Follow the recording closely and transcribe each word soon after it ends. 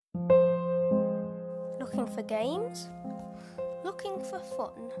Looking for games? Looking for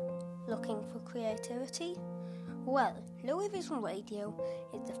fun? Looking for creativity? Well, Lower Vision Radio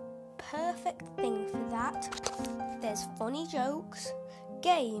is the perfect thing for that. There's funny jokes,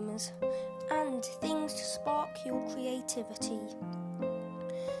 games, and things to spark your creativity.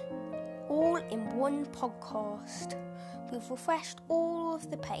 All in one podcast. We've refreshed all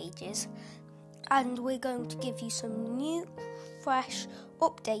of the pages and we're going to give you some new, fresh,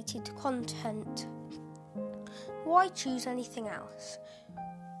 updated content. Why choose anything else?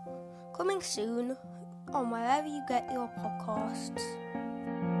 Coming soon on wherever you get your podcasts.